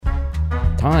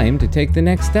Time to take the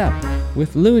next step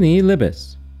with Looney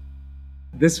Libis.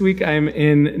 This week I'm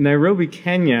in Nairobi,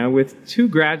 Kenya with two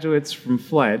graduates from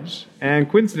Fledge, and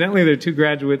coincidentally they're two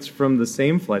graduates from the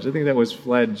same Fledge. I think that was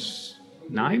Fledge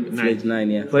 9? Fledge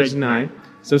 9, yeah. Fledge 9.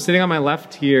 So sitting on my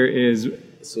left here is...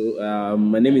 So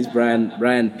my name is Brian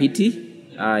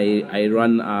Pitti. I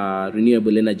run a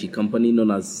renewable energy company known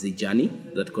as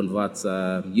Zijani that converts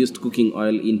used cooking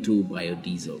oil into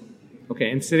biodiesel.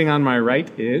 Okay, and sitting on my right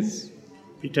is...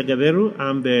 Peter Gaberu.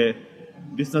 I'm the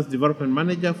Business Development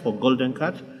Manager for Golden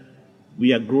Cat.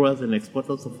 We are growers and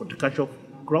exporters of horticultural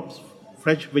crops,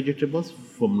 fresh vegetables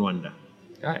from Rwanda.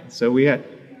 All right, so we got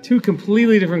two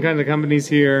completely different kinds of companies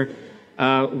here.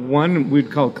 One we'd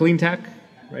call clean tech,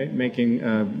 right, making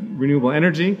renewable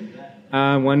energy.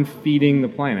 One feeding the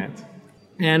planet.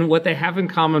 And what they have in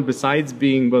common, besides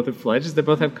being both at Fledge, is they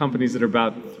both have companies that are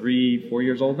about 3-4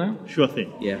 years old now. Sure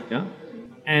thing. Yeah.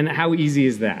 And how easy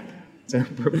is that? So,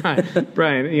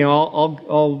 Brian,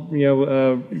 all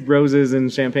roses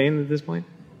and champagne at this point?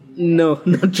 No,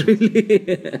 not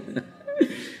really.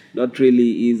 Not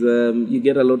really. Is you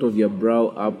get a lot of your brow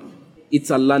up. It's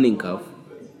a learning curve,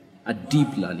 a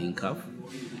deep learning curve.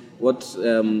 What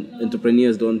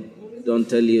entrepreneurs don't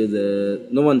tell you,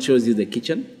 no one shows you the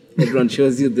kitchen. Everyone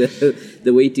shows you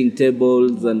the waiting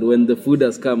tables and when the food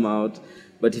has come out.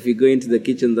 But if you go into the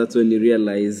kitchen, that's when you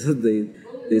realize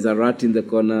there's a rat in the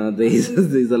corner. There's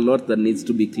a lot that needs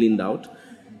to be cleaned out,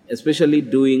 especially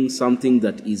doing something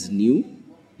that is new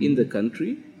in the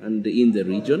country and in the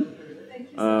region.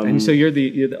 And so you're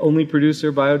the only producer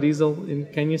of biodiesel in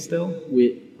Kenya still,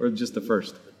 or just the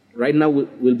first? Right now,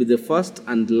 we'll be the first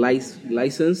and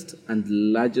licensed and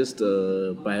largest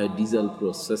biodiesel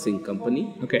processing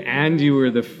company. Okay, and you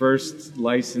were the first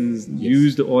licensed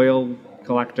used oil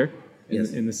collector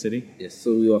in the city? Yes,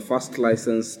 so we were first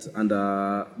licensed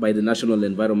by the National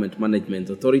Environment Management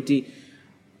Authority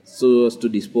so as to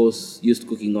dispose used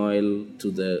cooking oil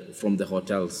from the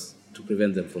hotels to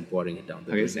prevent them from pouring it down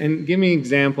the drain. And give me an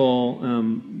example,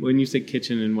 when you say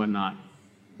kitchen and whatnot,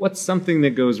 what's something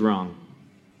that goes wrong?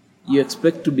 You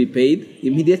expect to be paid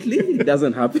immediately. It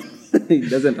doesn't happen. It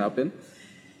doesn't happen.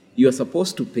 You are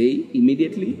supposed to pay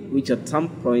immediately, which at some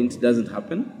point doesn't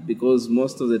happen because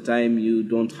most of the time you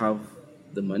don't have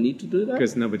the money to do that.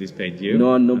 Because nobody's paid you. No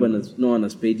one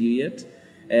has paid you yet.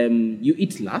 You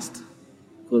eat last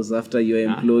because after your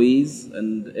employees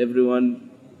and everyone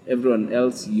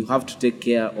else, you have to take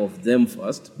care of them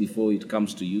first before it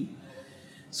comes to you.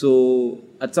 So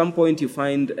at some point you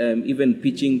find even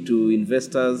pitching to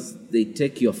investors, they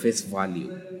take your face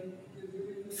value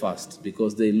first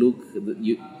because they look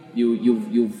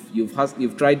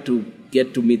you've tried to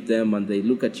get to meet them and they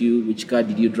look at you. Which car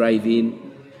did you drive in?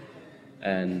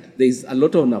 And there's a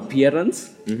lot of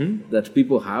appearance that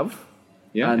people have.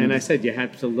 Yeah, and I said you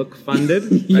had to look funded.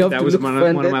 That was one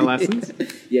of my lessons.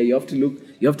 Yeah, you have to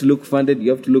look funded. You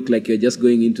have to look like you're just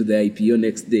going into the IPO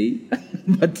next day.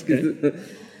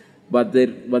 But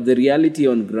the reality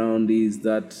on ground is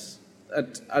that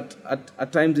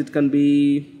at times it can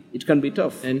be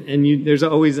tough. And there's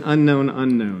always unknown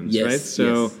unknowns, yes, right?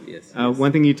 So yes.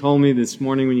 One thing you told me this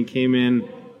morning when you came in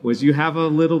was you have a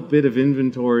little bit of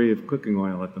inventory of cooking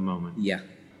oil at the moment. Yeah.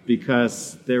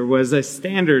 Because there was a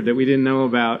standard that we didn't know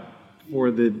about for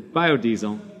the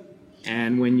biodiesel.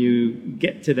 And when you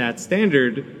get to that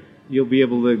standard, you'll be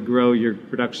able to grow your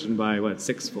production by,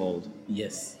 sixfold?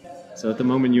 Yes. So at the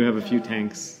moment you have a few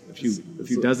tanks, a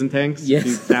few dozen tanks, yes. A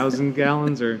few thousand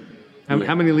gallons, or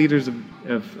how many liters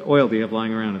of oil do you have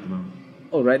lying around at the moment?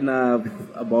 Oh, right now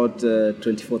about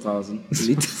 24,000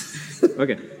 liters.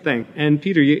 Okay, thanks. And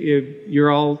Peter,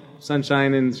 you're all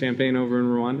sunshine and champagne over in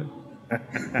Rwanda?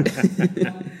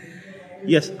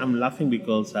 Yes, I'm laughing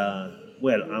because,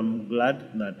 I'm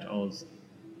glad that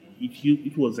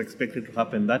it was expected to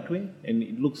happen that way, and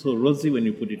it looks so rosy when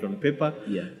you put it on paper.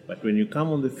 Yeah. But when you come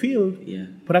on the field,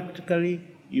 practically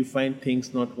you find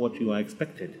things not what you are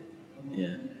expected.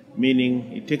 Yeah.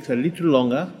 Meaning it takes a little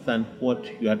longer than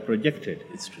what you had projected.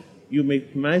 It's true. You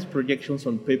make nice projections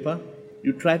on paper,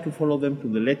 you try to follow them to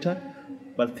the letter,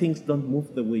 but things don't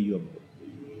move the way your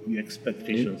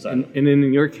expectations are. And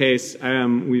in your case,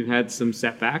 we've had some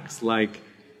setbacks, like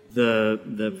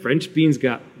the French beans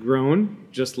got grown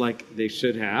just like they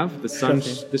should have. The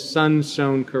sun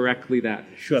shone correctly that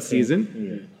season.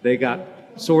 Yeah. They got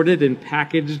sorted and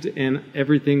packaged, and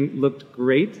everything looked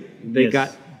great. They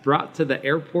got brought to the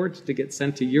airport to get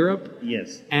sent to Europe.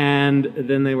 Yes. And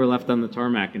then they were left on the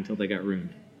tarmac until they got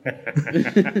ruined.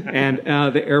 And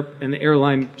the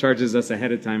airline charges us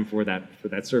ahead of time for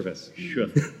that service. Sure.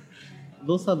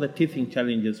 Those are the teething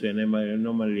challenges we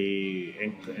normally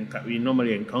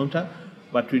encounter.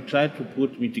 but we try to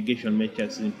put mitigation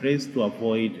measures in place to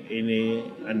avoid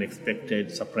any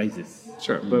unexpected surprises.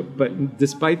 Sure, but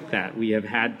despite that, we have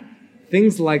had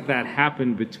things like that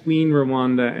happen between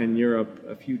Rwanda and Europe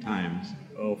a few times.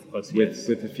 Of course, yes.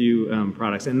 With a few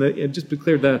products. And just to be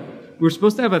clear, we're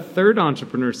supposed to have a third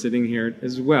entrepreneur sitting here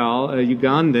as well, a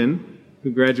Ugandan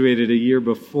who graduated a year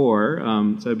before,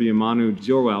 Sabi Manu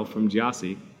Jorwell from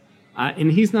Giassi.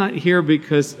 And he's not here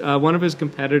because one of his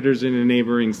competitors in a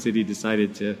neighboring city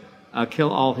decided to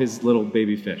kill all his little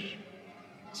baby fish.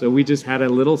 So we just had a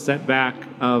little setback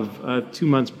of 2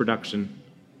 months production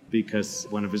because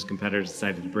one of his competitors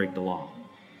decided to break the law.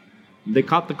 They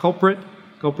caught the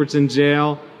culprit's in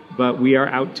jail, but we are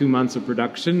out 2 months of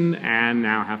production and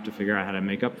now have to figure out how to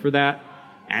make up for that.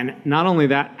 And not only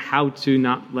that, how to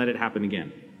not let it happen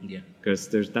again. Yeah. Because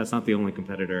that's not the only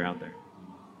competitor out there.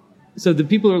 So the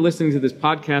people who are listening to this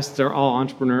podcast are all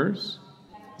entrepreneurs.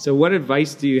 So what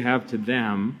advice do you have to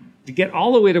them to get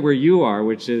all the way to where you are,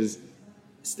 which is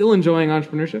still enjoying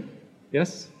entrepreneurship?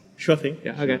 Yes? Sure thing.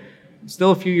 Yeah, okay.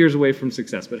 Still a few years away from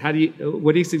success, but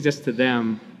what do you suggest to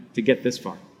them to get this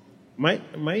far?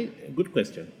 My good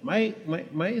question.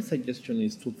 My suggestion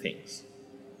is two things.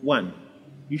 One,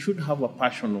 you should have a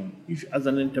passion as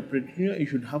an entrepreneur, you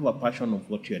should have a passion of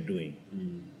what you're doing.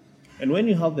 And when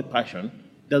you have the passion,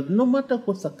 that no matter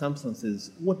what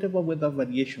circumstances, whatever weather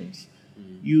variations,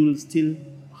 you will still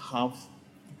have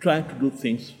try to do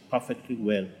things perfectly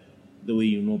well the way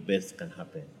you know best can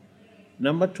happen.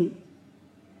 Number two,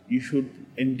 you should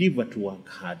endeavor to work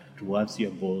hard towards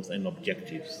your goals and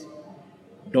objectives.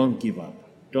 Don't give up.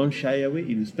 Don't shy away,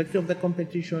 irrespective of the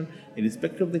competition,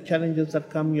 irrespective of the challenges that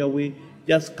come your way.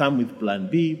 Just come with plan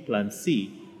B, plan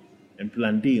C, and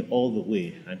plan D all the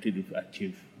way until you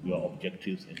achieve your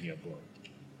objectives and your goals.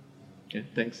 Okay,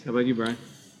 thanks. How about you, Brian?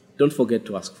 Don't forget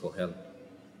to ask for help,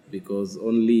 because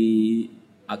only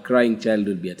a crying child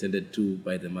will be attended to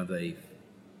by the mother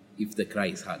if the cry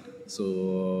is hard.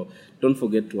 So don't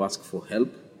forget to ask for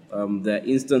help. There are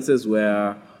instances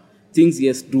where things,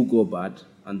 yes, do go bad,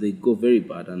 and they go very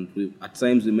bad, and at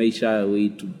times we may shy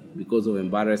away because of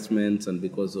embarrassments and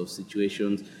because of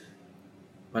situations.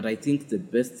 But I think the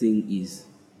best thing is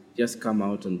just come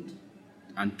out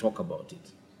and talk about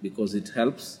it, because it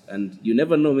helps, and you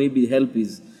never know, maybe help.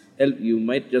 You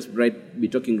might just be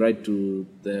talking right to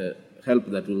the help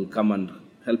that will come and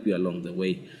help you along the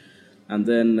way. And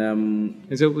then...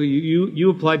 and so you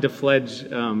applied to Fledge.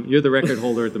 You're the record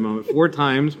holder at the moment, 4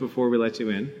 times before we let you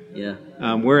in. Yeah.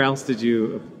 Where else did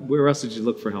you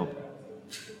look for help?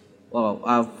 Well,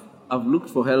 I've looked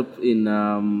for help in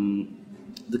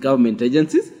the government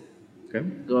agencies. Okay.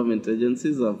 Government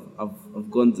agencies. I've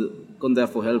gone there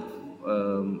for help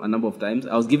a number of times.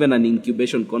 I was given an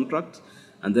incubation contract,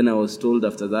 and then I was told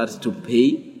after that to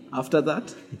pay after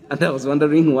that, and I was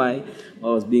wondering why I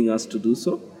was being asked to do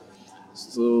so.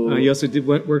 So you also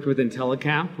worked with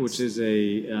IntelliCap, which is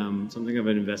something of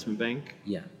an investment bank.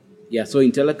 Yeah. So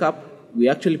IntelliCap, we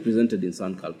actually presented in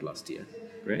SunCalp last year.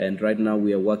 Great. And right now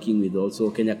we are working with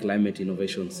also Kenya Climate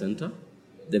Innovation Center.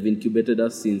 They've incubated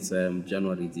us since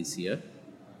January this year.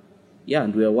 Yeah,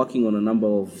 and we are working on a number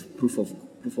of proof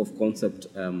of concept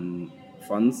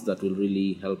funds that will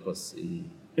really help us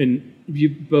in. And you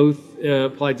both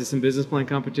applied to some business plan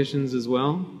competitions as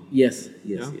well? Yes.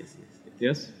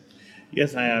 Yes?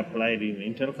 Yes, I applied in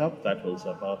IntelliCap. That was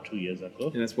about 2 years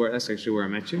ago. And that's actually where I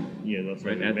met you? Yeah, that's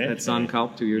right, where we met. At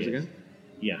SunCalp 2 years ago?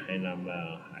 Yeah, and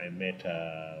I met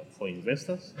 4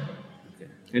 investors.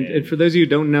 Okay. And for those of you who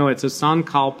don't know it, so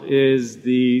SunCalp is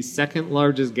the second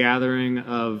largest gathering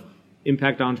of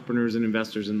impact entrepreneurs and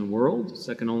investors in the world,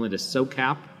 second only to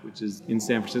SOCAP, which is in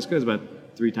San Francisco, is about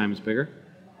 3 times bigger.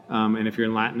 And if you're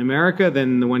in Latin America,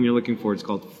 then the one you're looking for is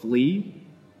called FLEE.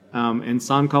 And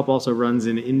SunCalp also runs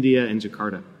in India and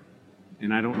Jakarta.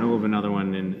 And I don't know of another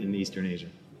one in Eastern Asia.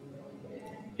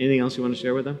 Anything else you want to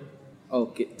share with them?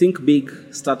 Okay. Think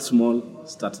big, start small,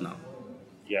 start now.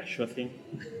 Yeah, sure thing.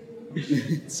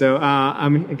 So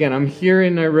I'm here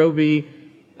in Nairobi.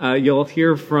 You'll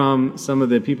hear from some of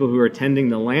the people who are attending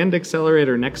the Land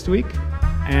Accelerator next week.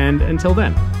 And until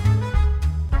then.